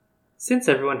Since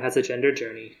everyone has a gender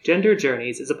journey, Gender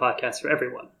Journeys is a podcast for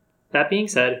everyone. That being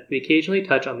said, we occasionally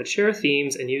touch on mature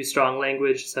themes and use strong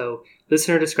language, so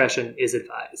listener discretion is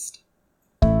advised.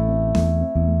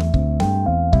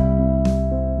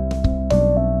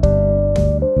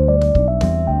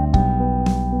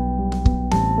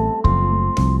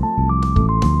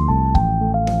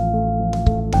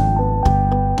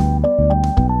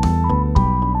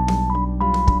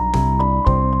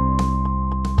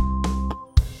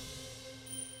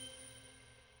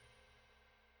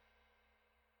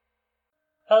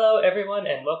 Hello, everyone,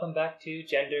 and welcome back to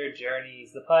Gender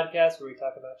Journeys, the podcast where we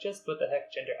talk about just what the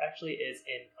heck gender actually is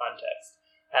in context.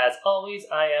 As always,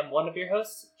 I am one of your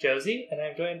hosts, Josie, and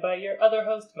I'm joined by your other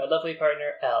host, my lovely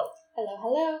partner, Elle. Hello,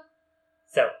 hello.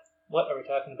 So, what are we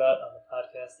talking about on the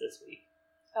podcast this week?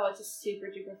 Oh, it's a super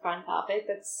duper fun topic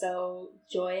that's so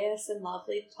joyous and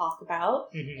lovely to talk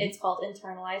about. Mm-hmm. It's called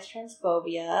internalized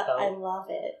transphobia. Oh. I love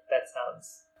it. That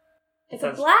sounds... It's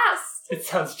a blast! It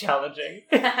sounds challenging.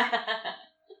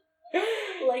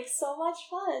 Like, so much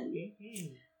fun.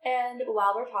 Mm-hmm. And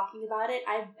while we're talking about it,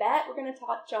 I bet we're going to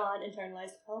touch on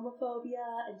internalized homophobia,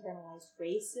 internalized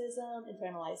racism,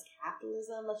 internalized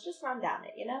capitalism. Let's just run down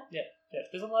it, you know? Yeah.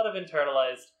 There's a lot of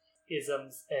internalized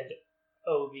isms and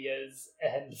obias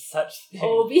and such things.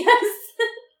 Obias?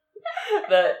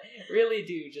 that really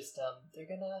do just,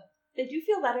 They do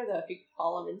feel better, though, if you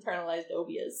call them internalized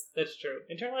obias. That's true.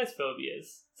 Internalized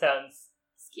phobias sounds...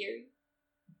 Scary.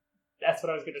 That's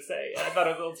what I was going to say. I thought it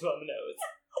was a little too on the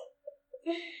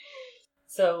nose.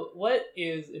 So, what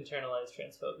is internalized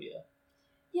transphobia?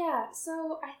 Yeah,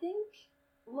 so I think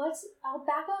I'll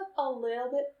back up a little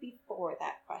bit before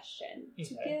that question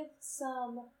to give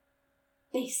some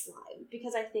baseline,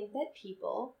 because I think that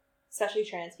people, especially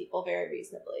trans people, very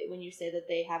reasonably, when you say that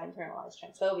they have internalized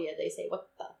transphobia, they say, "What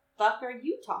the fuck are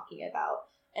you talking about?"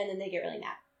 And then they get really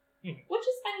mad. Mm-hmm. Which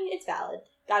is, I mean, it's valid.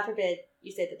 God forbid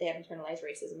you say that they have internalized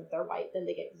racism. If they're white, then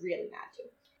they get really mad too.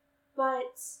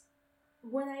 But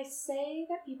when I say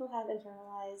that people have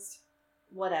internalized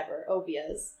whatever,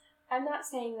 obias, I'm not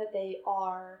saying that they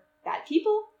are bad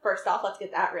people. First off, let's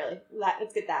get that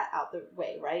out the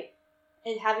way, right?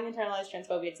 And having internalized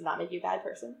transphobia does not make you a bad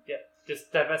person. Yeah,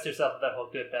 just divest yourself of that whole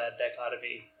good-bad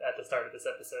dichotomy at the start of this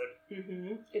episode.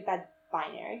 Mm-hmm. Good-bad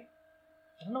binary.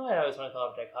 I don't know why I always want to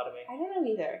call it dichotomy. I don't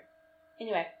know either.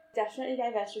 Anyway, definitely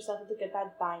divest yourself of the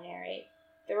good-bad binary.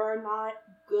 There are not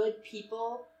good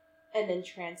people and then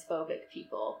transphobic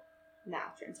people. Now,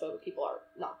 transphobic people are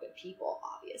not good people,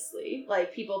 obviously.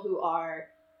 Like, people who are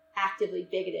actively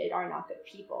bigoted are not good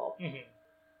people.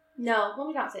 Mm-hmm. No, let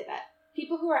me not say that.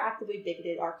 People who are actively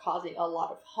bigoted are causing a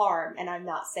lot of harm, and I'm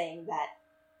not saying that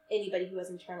anybody who has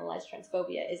internalized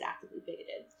transphobia is actively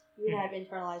bigoted. You can have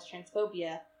internalized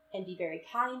transphobia and be very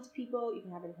kind to people. You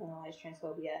can have internalized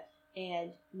transphobia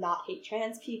and not hate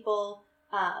trans people.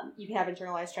 You can have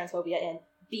internalized transphobia and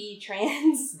be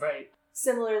trans. Right.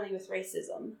 Similarly with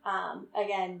racism.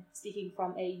 Again, speaking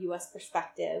from a U.S.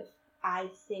 perspective, I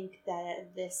think that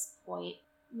at this point,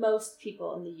 most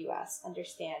people in the U.S.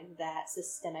 understand that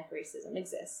systemic racism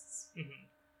exists.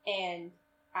 Mm-hmm. And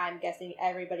I'm guessing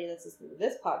everybody that's listening to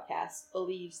this podcast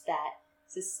believes that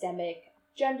systemic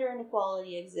gender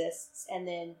inequality exists, and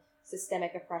then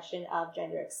systemic oppression of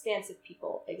gender-expansive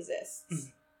people exists. Mm-hmm.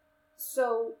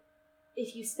 So,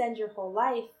 if you spend your whole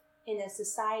life in a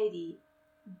society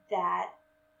that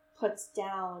puts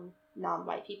down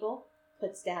non-white people,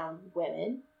 puts down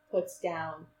women, puts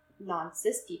down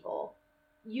non-cis people,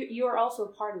 you're also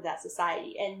part of that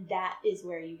society, and that is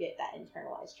where you get that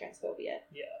internalized transphobia.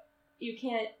 Yeah. You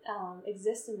can't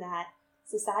exist in that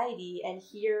society and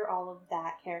hear all of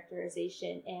that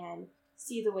characterization and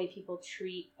see the way people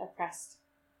treat oppressed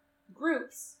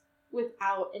groups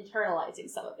without internalizing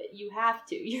some of it. You have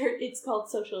to. It's called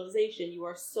socialization. You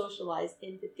are socialized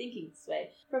into thinking this way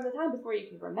from the time before you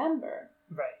can remember.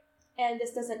 Right. And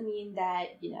this doesn't mean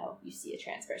that, you see a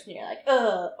trans person and you're like,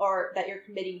 ugh, or that you're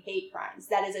committing hate crimes.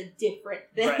 That is a different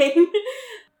thing. Right.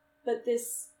 But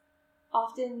this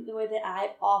often, the way that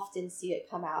I often see it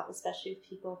come out, especially with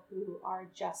people who are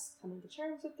just coming to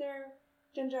terms with their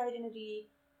gender identity,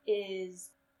 is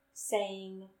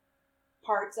saying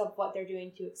parts of what they're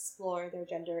doing to explore their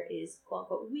gender is quote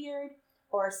unquote weird,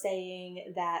 or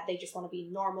saying that they just want to be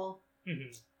normal.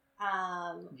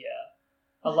 Mm-hmm. Yeah.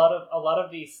 A lot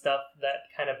of the stuff that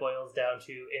kind of boils down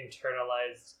to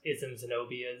internalized isms and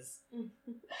obias.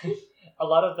 A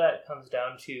lot of that comes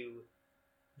down to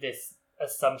this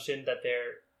assumption that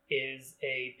there is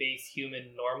a base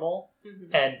human normal,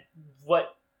 and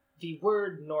what the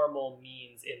word normal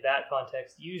means in that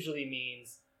context usually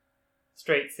means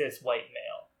straight cis white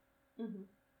male,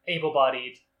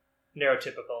 able-bodied,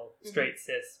 neurotypical, straight,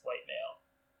 cis, white male.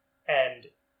 And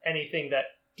anything that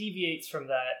deviates from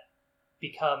that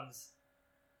becomes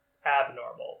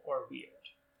abnormal or weird.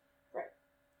 Right.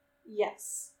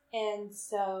 Yes. And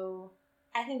so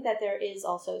I think that there is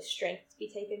also strength to be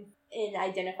taken in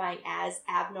identifying as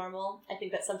abnormal. I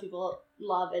think that some people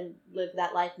love and live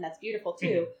that life, and that's beautiful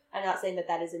too. I'm not saying that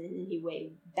that is in any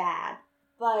way bad,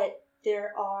 but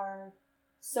there are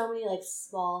so many like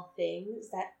small things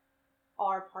that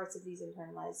are parts of these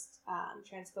internalized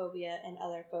transphobia and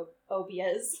other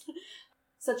phobias,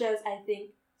 such as I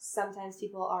think sometimes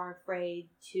people are afraid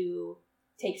to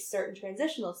take certain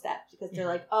transitional steps because they're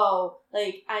like, oh,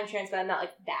 like I'm trans, but I'm not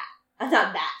like that. I'm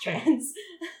not that trans.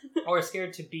 Or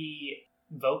scared to be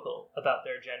vocal about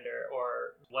their gender.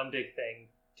 Or one big thing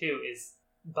too is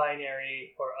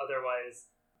binary or otherwise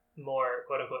more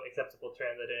quote-unquote acceptable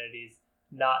trans identities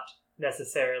not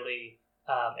necessarily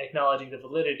acknowledging the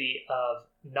validity of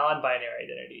non-binary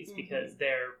identities because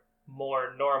they're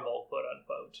more normal,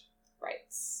 quote-unquote. Right.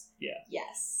 Yeah.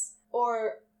 Yes.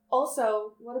 Or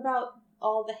also, what about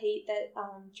all the hate that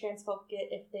trans folk get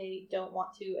if they don't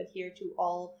want to adhere to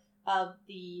all of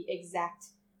the exact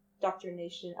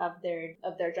doctrination of their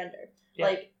gender? Yeah.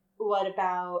 Like, what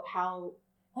about how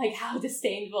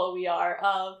disdainful we are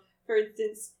of, for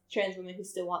instance, trans women who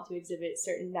still want to exhibit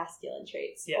certain masculine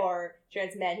traits, or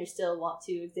trans men who still want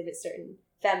to exhibit certain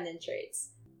feminine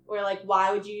traits. Or like,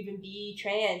 why would you even be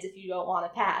trans if you don't want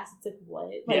to pass? It's like,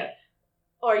 what? Like,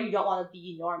 or you don't want to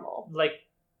be normal. Like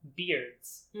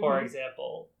beards, for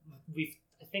example.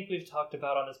 I think we've talked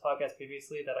about on this podcast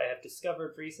previously that I have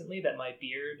discovered recently that my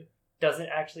beard doesn't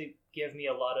actually give me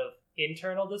a lot of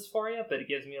internal dysphoria, but it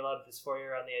gives me a lot of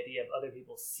dysphoria on the idea of other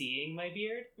people seeing my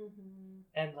beard.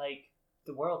 And like,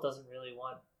 the world doesn't really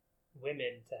want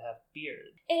women to have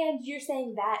beards. And you're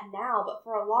saying that now, but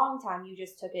for a long time you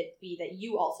just took it to be that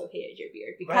you also hated your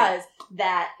beard because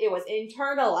that it was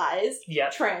internalized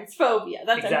transphobia.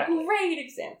 That's a great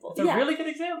example. It's a really good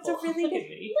example. It's a really good. Look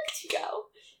at you go.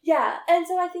 Yeah, and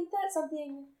so I think that's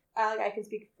something I can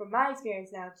speak from my experience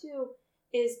now too.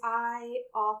 Is I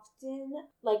often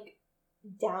like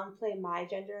downplay my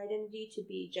gender identity to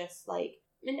be just like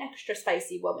an extra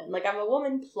spicy woman. Like I'm a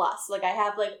woman plus. Like I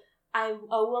have like. I'm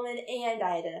a woman and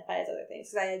I identify as other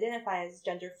things because I identify as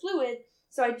gender fluid.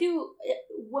 So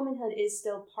womanhood is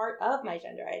still part of my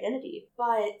gender identity.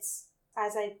 But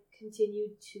as I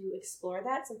continued to explore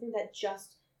that, something that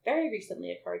just very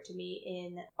recently occurred to me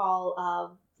in all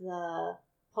of the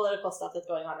political stuff that's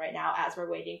going on right now as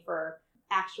we're waiting for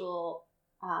actual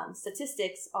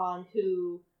statistics on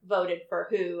who voted for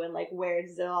who and like where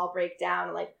does it all break down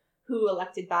and like who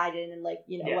elected Biden and like,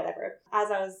 whatever.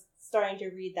 As I was starting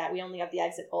to read that, we only have the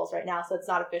exit polls right now, so it's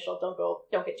not official.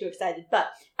 Don't get too excited. But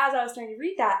as I was starting to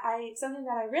read that, something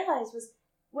that I realized was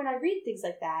when I read things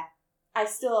like that, I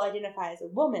still identify as a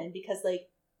woman because like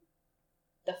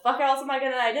the fuck else am I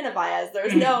going to identify as?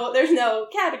 There's no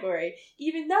category.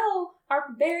 Even though our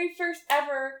very first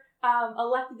ever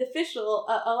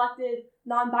elected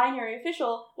non-binary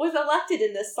official was elected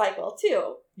in this cycle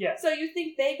too. Yeah. So you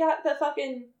think they got the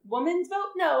fucking woman's vote?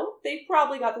 No, they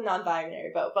probably got the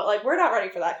non-binary vote. But like, we're not ready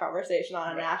for that conversation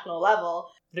on a national level.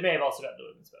 They may have also gotten the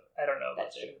women's vote. I don't know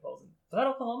about the polls. Was that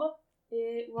Oklahoma?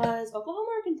 It was Oklahoma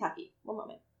or Kentucky. One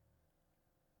moment.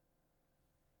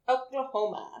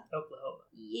 Oklahoma.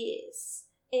 Yes.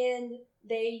 And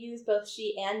they use both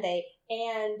she and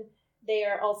they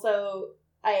are also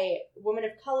a woman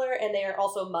of color, and they are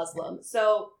also Muslim.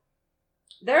 So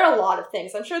there are a lot of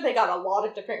things. I'm sure they got a lot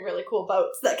of different really cool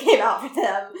votes that came out for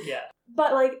them. Yeah.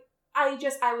 But like, I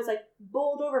was like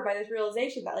bowled over by this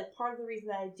realization that like part of the reason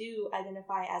that I do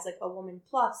identify as like a woman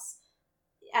plus,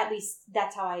 at least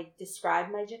that's how I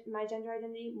describe my gender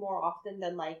identity more often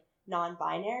than like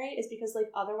non-binary, is because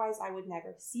like otherwise I would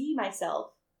never see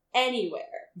myself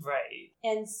anywhere. Right.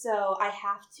 And so I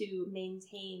have to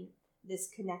maintain this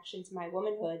connection to my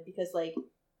womanhood because like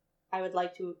I would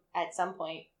like to at some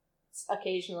point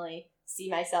occasionally see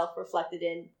myself reflected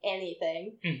in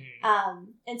anything.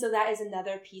 And so that is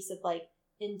another piece of like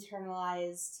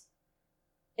internalized,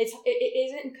 it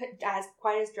isn't as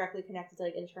quite as directly connected to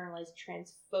like internalized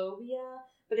transphobia,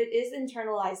 but it is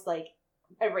internalized like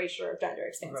erasure of gender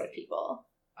expansive people.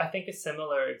 I think a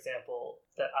similar example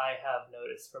that I have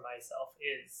noticed for myself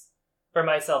is for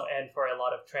myself and for a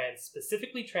lot of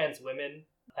specifically trans women.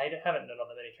 I haven't known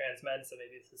that many trans men, so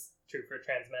maybe this is true for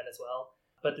trans men as well.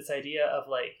 But this idea of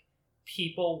like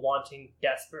people wanting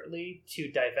desperately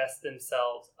to divest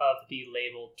themselves of the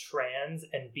label trans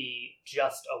and be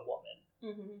just a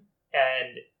woman.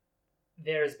 And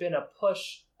there's been a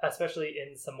push especially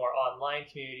in some more online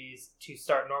communities, to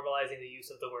start normalizing the use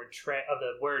of the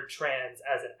word trans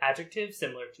as an adjective,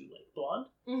 similar to like blonde,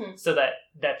 so that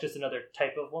that's just another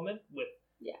type of woman with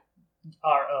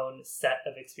our own set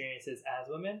of experiences as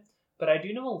women. But I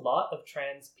do know a lot of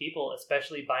trans people,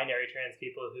 especially binary trans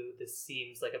people, who this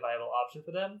seems like a viable option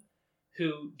for them,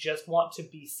 who just want to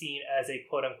be seen as a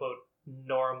quote unquote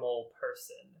normal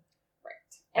person.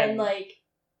 Right. And like,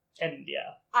 and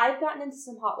yeah, I've gotten into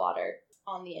some hot water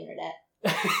on the internet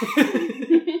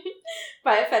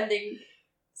by offending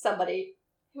somebody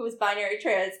who was binary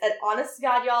trans. And honest to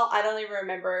God, y'all, I don't even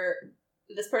remember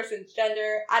this person's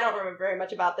gender. I don't remember very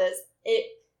much about this. It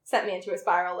sent me into a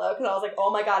spiral, though, because I was like,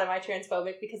 oh my God, am I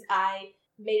transphobic? Because I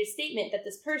made a statement that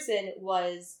this person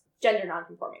was gender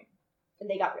nonconforming. And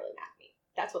they got really mad at me.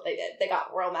 That's what they did. They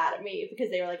got real mad at me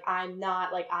because they were like, I'm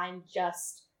not, like, I'm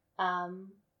just,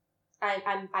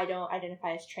 I don't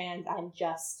identify as trans. I'm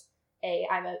just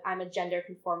I'm a gender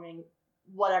conforming,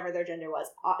 whatever their gender was.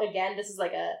 Again, this is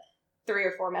like a 3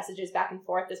 or 4 messages back and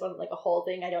forth. This wasn't like a whole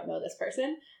thing. I don't know this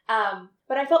person.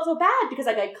 But I felt so bad because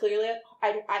like I clearly,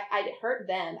 I hurt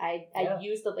them. I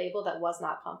used the label that was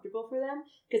not comfortable for them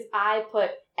because I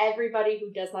put everybody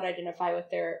who does not identify with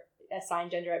their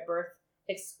assigned gender at birth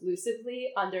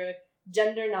exclusively under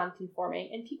gender nonconforming.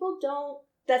 And people don't,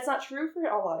 that's not true for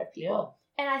a lot of people.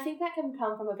 Yeah. And I think that can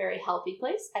come from a very healthy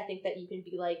place. I think that you can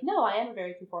be like, no, I am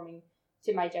very conforming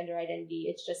to my gender identity.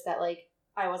 It's just that like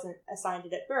I wasn't assigned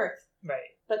it at birth. Right.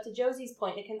 But to Josie's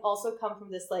point, it can also come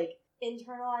from this like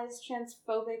internalized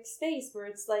transphobic space where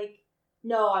it's like,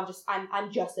 no, I'm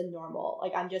just a normal.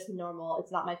 Like I'm just normal.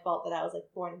 It's not my fault that I was like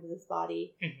born into this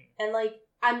body. Mm-hmm. And like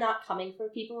I'm not coming for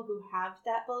people who have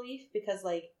that belief because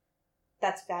like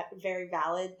that's very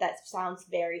valid. That sounds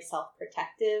very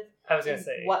self-protective. I was gonna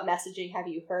say, what messaging have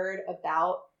you heard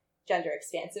about gender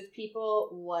expansive people?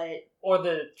 Or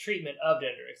the treatment of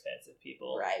gender expansive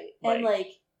people, right? And like,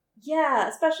 yeah,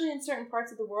 especially in certain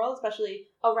parts of the world, especially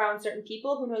around certain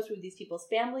people. Who knows who these people's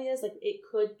family is? Like, it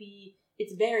could be.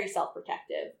 It's very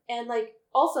self-protective, and like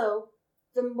also.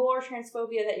 The more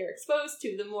transphobia that you're exposed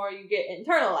to, the more you get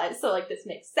internalized. So, like, this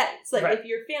makes sense. Like, if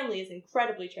your family is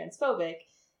incredibly transphobic,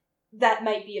 that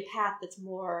might be a path that's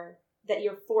more, that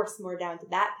you're forced more down to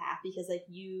that path because, like,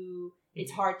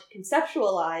 it's hard to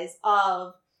conceptualize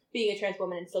of being a trans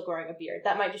woman and still growing a beard.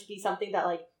 That might just be something that,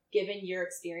 like, given your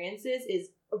experiences, is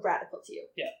radical to you.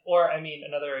 Yeah. Or, I mean,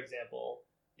 another example,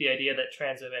 the idea that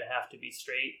trans women have to be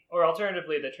straight, or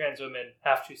alternatively, that trans women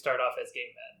have to start off as gay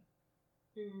men.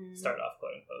 Start off,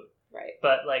 quote unquote. Right.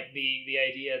 But like the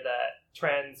idea that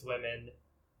trans women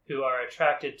who are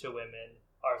attracted to women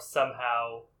are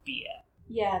somehow BS.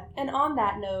 Yeah, and on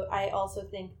that note, I also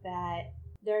think that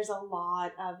there's a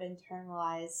lot of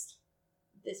internalized,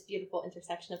 this beautiful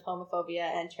intersection of homophobia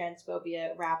and transphobia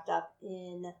wrapped up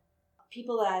in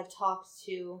people that I've talked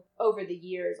to over the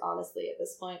years, honestly, at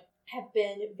this point, have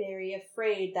been very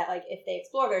afraid that like if they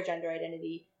explore their gender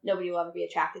identity, nobody will ever be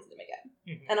attracted to them again.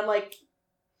 Mm-hmm. And I'm like,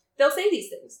 they'll say these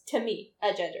things to me,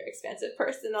 a gender expansive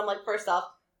person. I'm like, first off,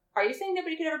 are you saying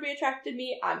nobody could ever be attracted to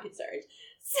me? I'm concerned.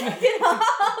 Second off,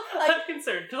 like, I'm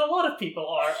concerned because a lot of people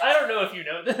are. I don't know if you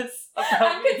know this.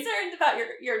 I'm concerned about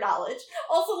your knowledge.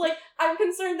 Also, like, I'm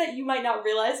concerned that you might not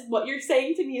realize what you're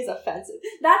saying to me is offensive.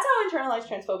 That's how internalized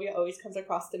transphobia always comes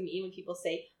across to me when people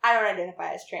say, I don't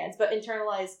identify as trans, but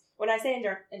when I say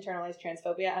internalized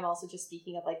transphobia, I'm also just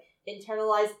speaking of, like,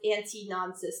 internalized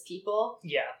anti-non-cis people.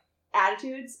 Yeah.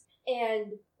 Attitudes.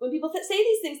 And when people say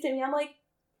these things to me, I'm like,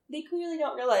 they clearly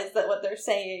don't realize that what they're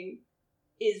saying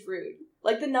is rude.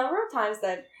 Like, the number of times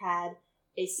that I've had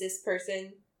a cis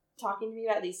person talking to me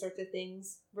about these sorts of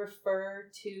things refer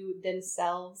to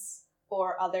themselves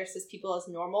or other cis people as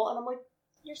normal, and I'm like,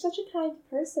 you're such a kind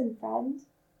person, friend.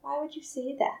 Why would you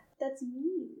say that? That's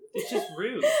mean. It's just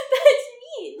rude. That's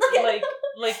mean. Like,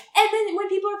 and then when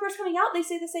people are first coming out, they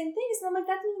say the same things, and I'm like,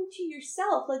 that's mean to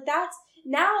yourself. Like, that's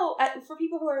now for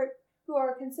people who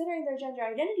are considering their gender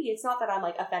identity. It's not that I'm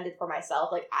like offended for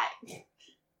myself. Like,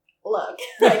 look,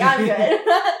 like, I'm good.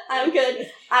 I'm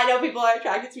good. I know people are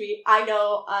attracted to me. I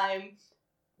know I'm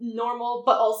normal,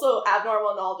 but also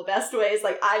abnormal in all the best ways.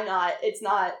 Like, I'm not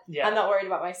worried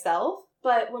about myself.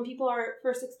 But when people are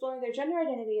first exploring their gender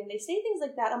identity and they say things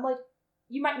like that, I'm like,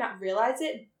 you might not realize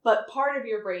it, but part of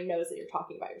your brain knows that you're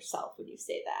talking about yourself when you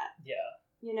say that. Yeah.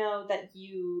 You know, that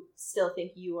you still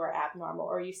think you are abnormal,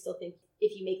 or you still think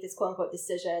if you make this quote-unquote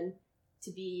decision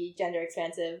to be gender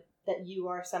expansive, that you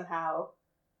are somehow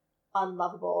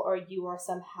unlovable, or you are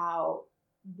somehow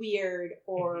weird,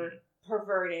 or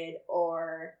perverted,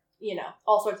 or, you know,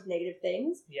 all sorts of negative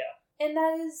things. Yeah. And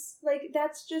that is, like,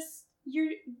 that's just,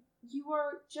 you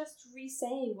are just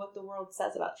re-saying what the world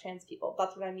says about trans people.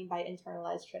 That's what I mean by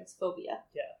internalized transphobia.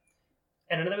 Yeah.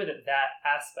 And another way that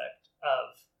aspect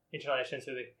of internalized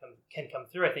transphobia can come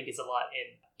through, I think, is a lot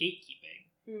in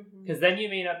gatekeeping. Because then you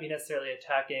may not be necessarily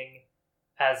attacking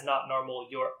as not normal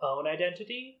your own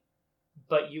identity,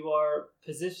 but you are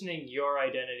positioning your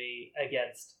identity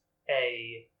against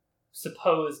a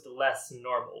supposed less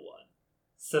normal one.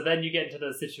 So then you get into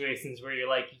those situations where you're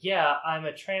like, yeah, I'm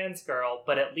a trans girl,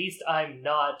 but at least I'm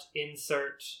not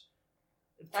insert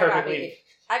perfectly...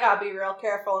 I gotta be real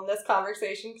careful in this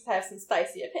conversation because I have some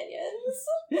spicy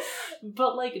opinions.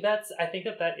 But, like, I think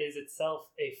that is itself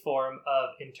a form of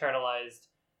internalized...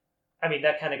 I mean,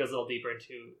 that kind of goes a little deeper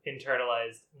into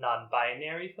internalized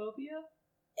non-binary phobia.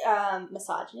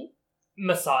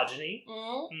 Misogyny.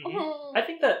 Mm-hmm. I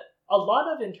think that a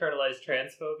lot of internalized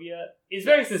transphobia is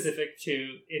very specific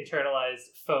to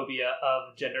internalized phobia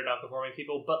of gender nonconforming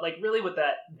people, but like really what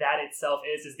that itself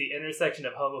is the intersection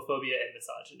of homophobia and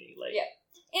misogyny. Like, yeah.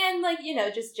 And like, you know,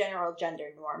 just general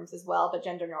gender norms as well, but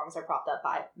gender norms are propped up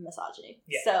by misogyny.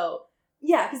 Yeah. So,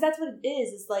 yeah, because that's what it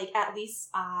is like, at least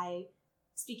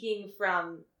speaking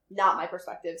from not my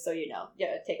perspective, so, you know,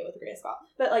 yeah, take it with a grain of salt,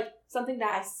 but like something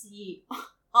that I see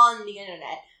on the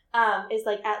internet is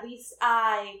like, at least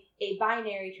I, a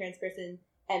binary trans person,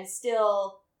 am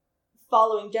still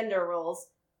following gender rules,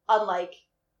 unlike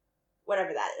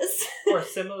whatever that is. Or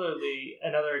similarly,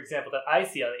 another example that I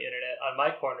see on the internet, on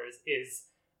my corners, is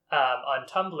on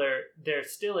Tumblr, there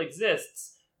still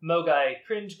exists Mogai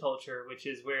cringe culture, which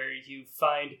is where you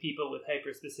find people with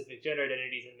hyper-specific gender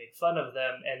identities and make fun of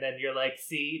them, and then you're like,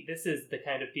 see, this is the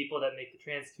kind of people that make the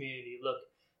trans community look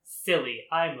silly.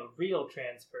 I'm a real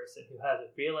trans person who has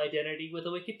a real identity with a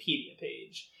Wikipedia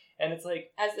page. And it's like...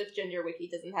 As if Gender Wiki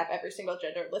doesn't have every single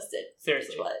gender listed.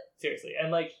 Seriously.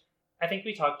 And like, I think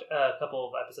we talked a couple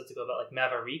of episodes ago about like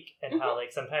Maverick and how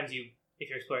like sometimes if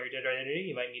you're exploring your gender identity,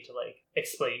 you might need to like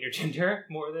explain your gender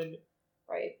more than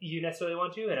you necessarily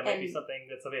want to, and it might be something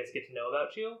that somebody has to get to know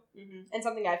about you. Mm-hmm. And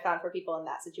something I've found for people in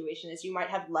that situation is you might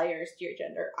have layers to your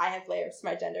gender. I have layers to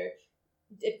my gender.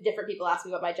 If different people ask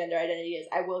me what my gender identity is,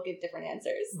 I will give different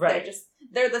answers. Right.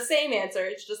 They're the same answer.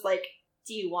 It's just like,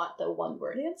 do you want the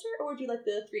one-word answer, or would you like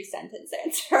the 3-sentence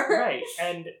answer? Right.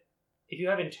 And if you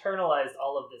have internalized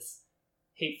all of this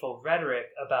hateful rhetoric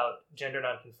about gender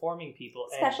nonconforming people...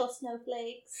 Special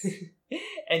snowflakes.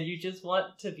 And you just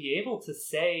want to be able to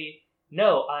say,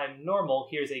 no, I'm normal,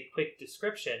 here's a quick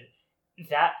description,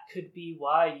 that could be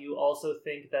why you also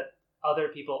think that other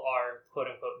people are,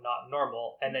 quote-unquote, not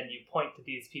normal, and then you point to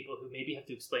these people who maybe have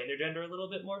to explain their gender a little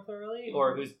bit more thoroughly,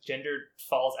 or whose gender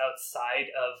falls outside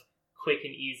of quick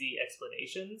and easy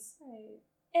explanations. Right.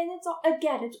 And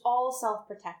it's all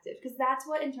self-protective, because that's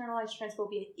what internalized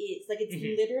transphobia is. Like, it's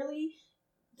literally,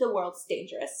 the world's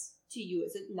dangerous to you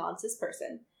as a non-cis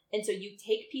person, and so you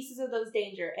take pieces of those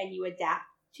danger and you adapt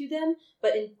to them,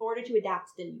 but in order to adapt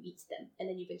to them, you eat them, and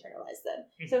then you've internalized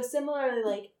them. So similarly,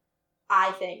 like,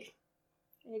 I think,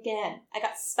 again, I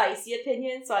got spicy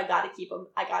opinions, so I gotta keep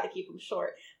them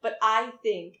short, but I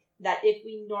think that if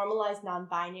we normalize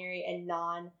non-binary and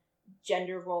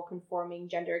non-gender role conforming,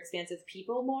 gender expansive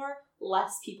people more,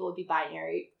 less people would be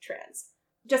binary trans.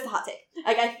 Just a hot take.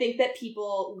 Like, I think that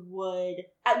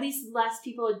at least less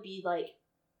people would be like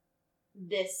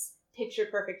this picture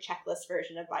perfect checklist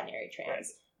version of binary trans. Right.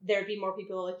 There'd be more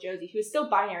people like Josie, who's still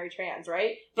binary trans,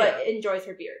 right? But enjoys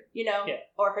her beard, you know? Yeah.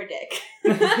 Or her dick.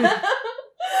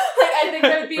 I think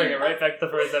there'd be... Bring it right back to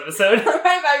the first episode. Like,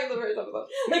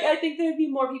 I think there'd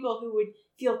be more people who would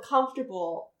feel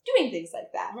comfortable doing things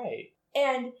like that. Right.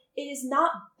 And it is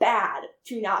not bad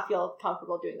to not feel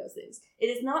comfortable doing those things. It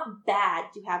is not bad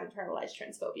to have internalized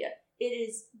transphobia. It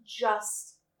is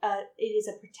just... it is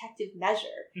a protective measure.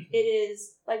 It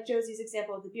is, like Josie's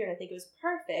example of the beard, I think it was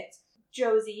perfect.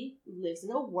 Josie lives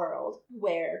in a world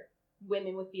where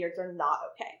women with beards are not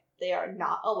okay. They are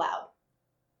not allowed.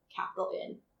 Capital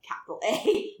N, capital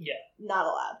A. Yeah. Not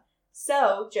allowed.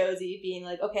 So, Josie being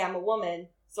like, okay, I'm a woman,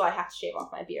 so I have to shave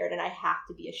off my beard, and I have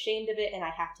to be ashamed of it, and I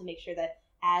have to make sure that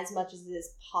as much as it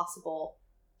is possible,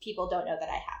 people don't know that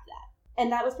I have that.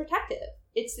 And that was protective.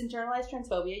 It's internalized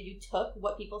transphobia. You took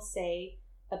what people say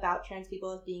about trans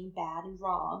people as being bad and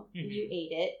wrong, and you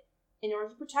ate it in order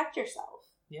to protect yourself.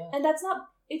 Yeah. And it's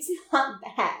not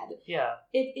bad. Yeah.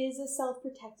 It is a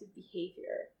self-protective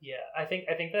behavior. Yeah. I think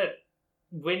that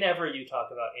whenever you talk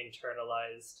about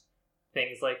internalized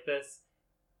things like this,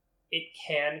 it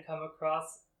can come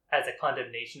across as a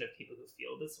condemnation of people who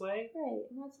feel this way. Right.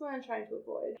 And that's what I'm trying to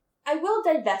avoid. I will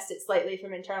divest it slightly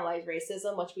from internalized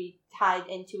racism, which we tied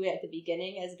into it at the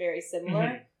beginning as very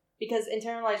similar. Because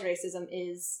internalized racism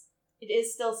is it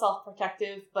is still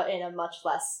self-protective, but in a much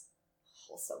less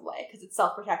wholesome way, because it's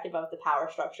self-protective of the power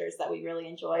structures that we really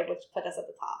enjoy, which put us at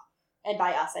the top. And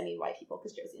by us, I mean white people,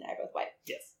 because Josie and I are both white.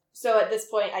 Yes. So at this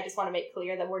point, I just want to make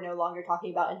clear that we're no longer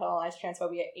talking about internalized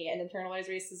transphobia and internalized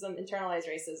racism. Internalized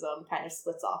racism kind of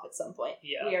splits off at some point.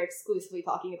 Yeah. We are exclusively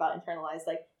talking about internalized,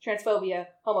 like, transphobia,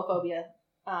 homophobia,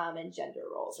 and gender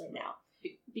roles right now.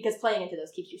 Because playing into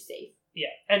those keeps you safe. Yeah,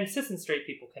 and cis and straight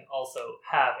people can also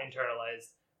have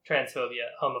internalized transphobia,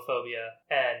 homophobia,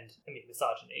 and,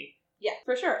 misogyny. Yeah,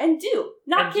 for sure. And do.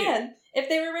 Not and can. If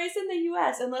they were raised in the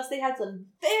U.S., unless they had some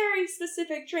very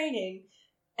specific training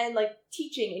and, like,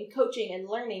 teaching and coaching and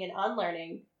learning and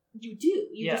unlearning, you do.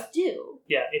 You just do.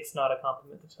 Yeah, it's not a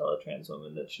compliment to tell a trans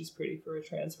woman that she's pretty for a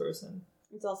trans person.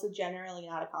 It's also generally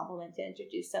not a compliment to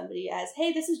introduce somebody as,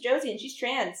 hey, this is Josie and she's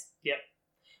trans. Yep.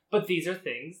 But these are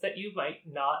things that you might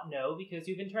not know because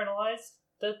you've internalized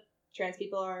the... Trans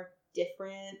people are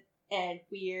different and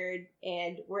weird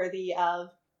and worthy of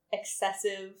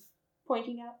excessive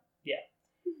pointing out. Yeah.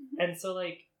 And so,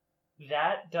 like,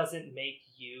 that doesn't make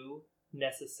you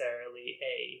necessarily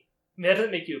that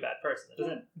doesn't make you a bad person. It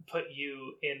doesn't put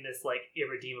you in this, like,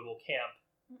 irredeemable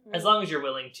camp. As long as you're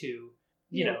willing to,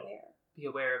 be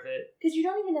aware of it. Because you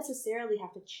don't even necessarily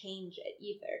have to change it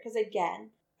either. Because,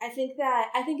 again, I think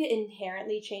it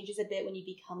inherently changes a bit when you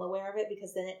become aware of it,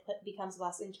 because then it becomes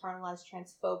less internalized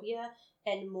transphobia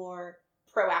and more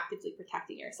proactively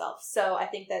protecting yourself. So I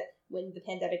think that when the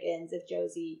pandemic ends, if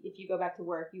you go back to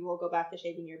work, you will go back to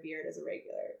shaving your beard as a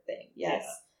regular thing. Yes.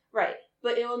 Yeah. Right.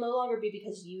 But it will no longer be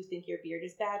because you think your beard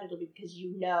is bad. It'll be because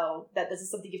you know that this is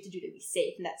something you have to do to be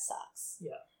safe, and that sucks.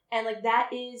 Yeah. And, like,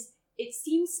 it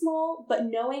seems small, but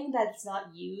knowing that it's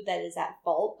not you that is at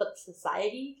fault, but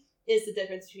society, is the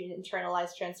difference between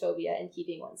internalized transphobia and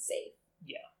keeping one safe.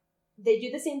 Yeah. They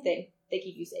do the same thing. They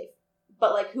keep you safe.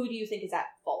 But, like, who do you think is at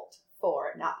fault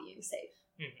for not being safe?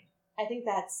 Mm-hmm. I think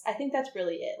that's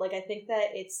really it. Like, I think that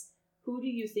it's, who do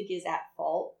you think is at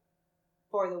fault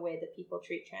for the way that people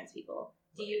treat trans people?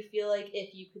 Do you feel like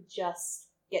if you could just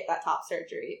get that top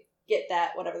surgery, get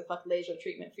that whatever the fuck laser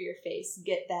treatment for your face,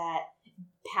 get that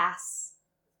pass,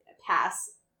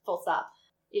 full stop,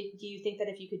 do you think that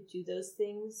if you could do those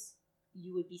things,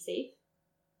 you would be safe?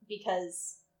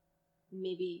 Because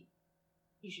maybe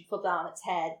you should flip that on its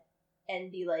head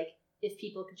and be like, if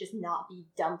people could just not be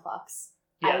dumb fucks,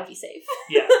 I would be safe.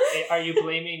 Yeah. Are you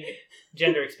blaming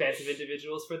gender expansive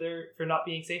individuals for not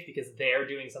being safe because they're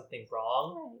doing something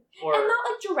wrong? Right. Or, and not,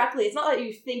 like, directly. It's not like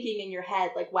you're thinking in your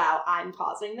head, like, wow, I'm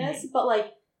causing this. Mm-hmm. But,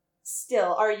 like,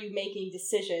 still, are you making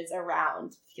decisions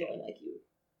around feeling like you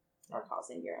are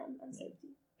causing your own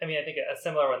unsafety? I mean, I think a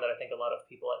similar one that I think a lot of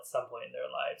people at some point in their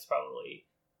lives probably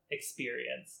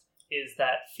experienced is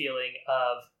that feeling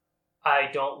of,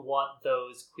 I don't want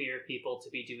those queer people to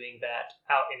be doing that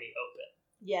out in the open.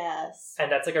 Yes.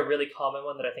 And that's, like, a really common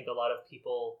one that I think a lot of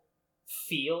people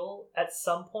feel at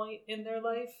some point in their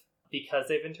life because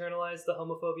they've internalized the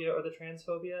homophobia or the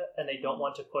transphobia, and they don't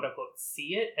want to quote-unquote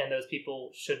see it, and those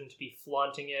people shouldn't be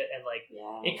flaunting it, and, like,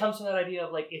 it comes from that idea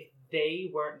of, like, if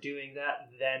they weren't doing that,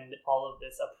 then all of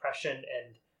this oppression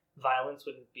and violence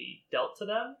wouldn't be dealt to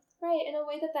them. Right, in a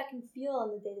way that can feel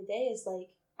in the day-to-day is, like,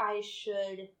 I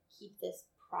should keep this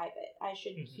private. I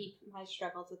should keep my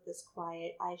struggles with this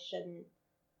quiet. I shouldn't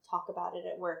talk about it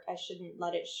at work. I shouldn't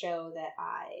let it show that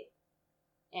I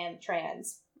am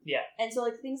trans. Yeah. And so,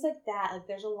 like, things like that, like,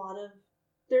 there's a lot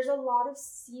of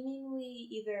seemingly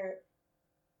either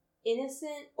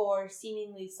innocent or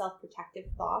seemingly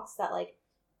self-protective thoughts that, like,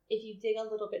 if you dig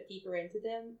a little bit deeper into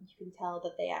them, you can tell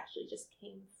that they actually just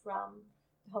came from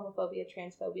homophobia,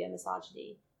 transphobia,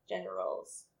 misogyny, gender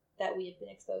roles that we have been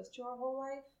exposed to our whole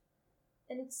life.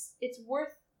 And it's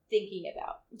worth thinking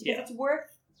about. Because it's worth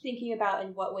thinking about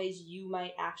in what ways you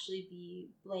might actually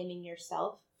be blaming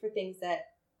yourself for things that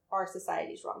our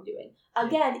society's wrongdoing.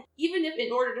 Again, even if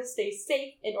in order to stay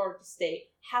safe, in order to stay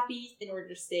happy, in order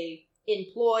to stay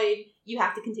employed, you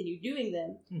have to continue doing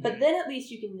them. Mm-hmm. But then at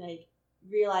least you can, like,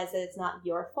 realize that it's not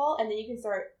your fault, and then you can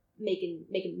start making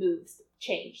moves to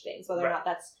change things, whether or not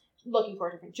that's looking for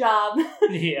a different job,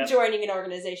 joining an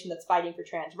organization that's fighting for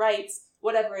trans rights,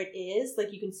 whatever it is.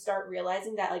 Like, you can start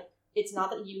realizing that, like, it's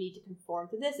not that you need to conform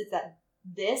to this, it's that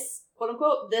this, quote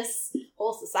unquote, this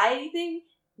whole society thing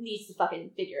needs to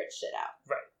fucking figure its shit out.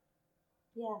 Right.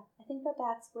 Yeah, I think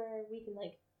that's where we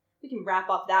can wrap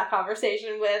up that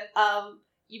conversation with,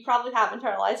 you probably have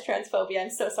internalized transphobia. I'm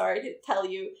so sorry to tell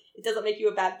you. It doesn't make you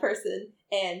a bad person.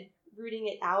 And rooting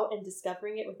it out and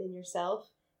discovering it within yourself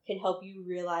can help you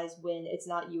realize when it's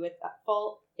not you at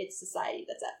fault, it's society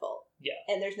that's at fault. Yeah.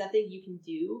 And there's nothing you can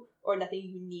do or nothing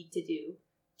you need to do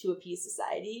to appease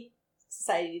society.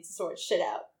 society needs to sort shit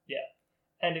out. Yeah.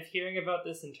 And if hearing about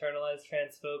this internalized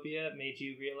transphobia made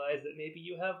you realize that maybe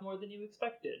you have more than you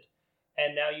expected,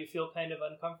 and now you feel kind of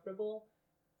uncomfortable,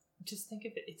 just think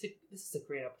of it. This is a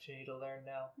great opportunity to learn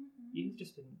now. Mm-hmm.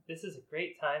 This is a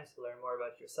great time to learn more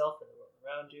about yourself and the world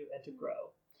around you and to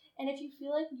grow. And if you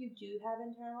feel like you do have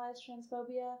internalized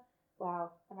transphobia,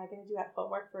 wow, am I going to do that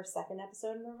homework for a second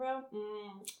episode in a row?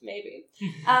 Maybe.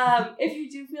 If you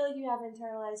do feel like you have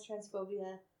internalized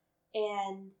transphobia,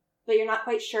 but you're not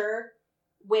quite sure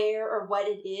where or what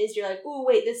it is, you're like, oh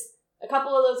wait, a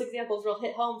couple of those examples will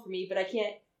hit home for me, but I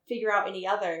can't figure out any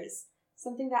others.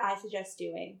 Something that I suggest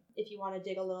doing, if you want to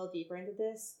dig a little deeper into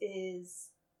this, is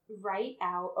write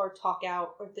out or talk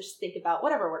out or just think about,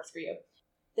 whatever works for you,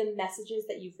 the messages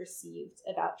that you've received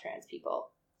about trans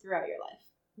people throughout your life.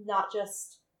 Not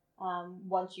just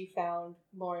once you found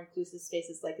more inclusive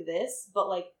spaces like this, but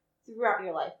like throughout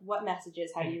your life. What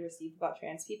messages have you received about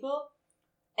trans people?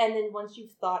 And then once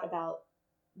you've thought about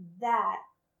that,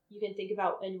 you can think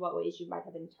about in what ways you might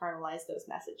have internalized those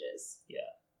messages. Yeah.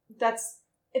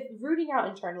 If rooting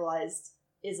out internalized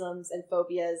isms and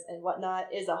phobias and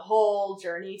whatnot is a whole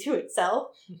journey to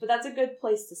itself, but that's a good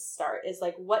place to start, is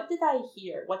like, what did I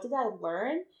hear? What did I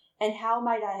learn? And how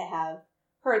might I have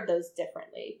heard those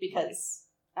differently because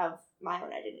of my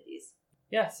own identities?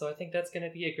 Yeah, so I think that's going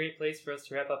to be a great place for us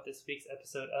to wrap up this week's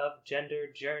episode of Gender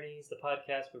Journeys, the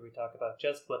podcast where we talk about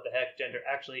just what the heck gender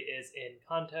actually is in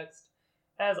context.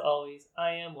 As always,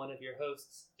 I am one of your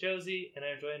hosts, Josie, and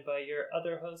I'm joined by your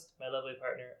other host, my lovely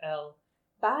partner, Elle.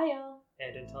 Bye, Elle.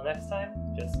 And until next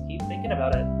time, just keep thinking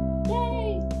about it.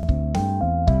 Yay!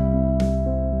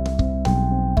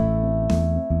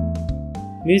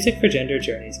 Music for Gender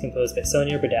Journeys composed by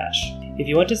Sonia Badash. If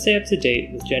you want to stay up to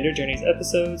date with Gender Journeys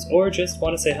episodes or just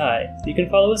want to say hi, you can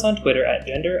follow us on Twitter at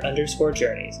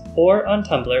gender_journeys or on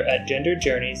Tumblr at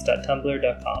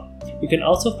genderjourneys.tumblr.com. You can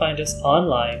also find us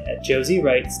online at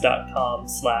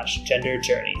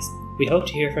josiewrites.com/genderjourneys. We hope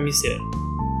to hear from you soon.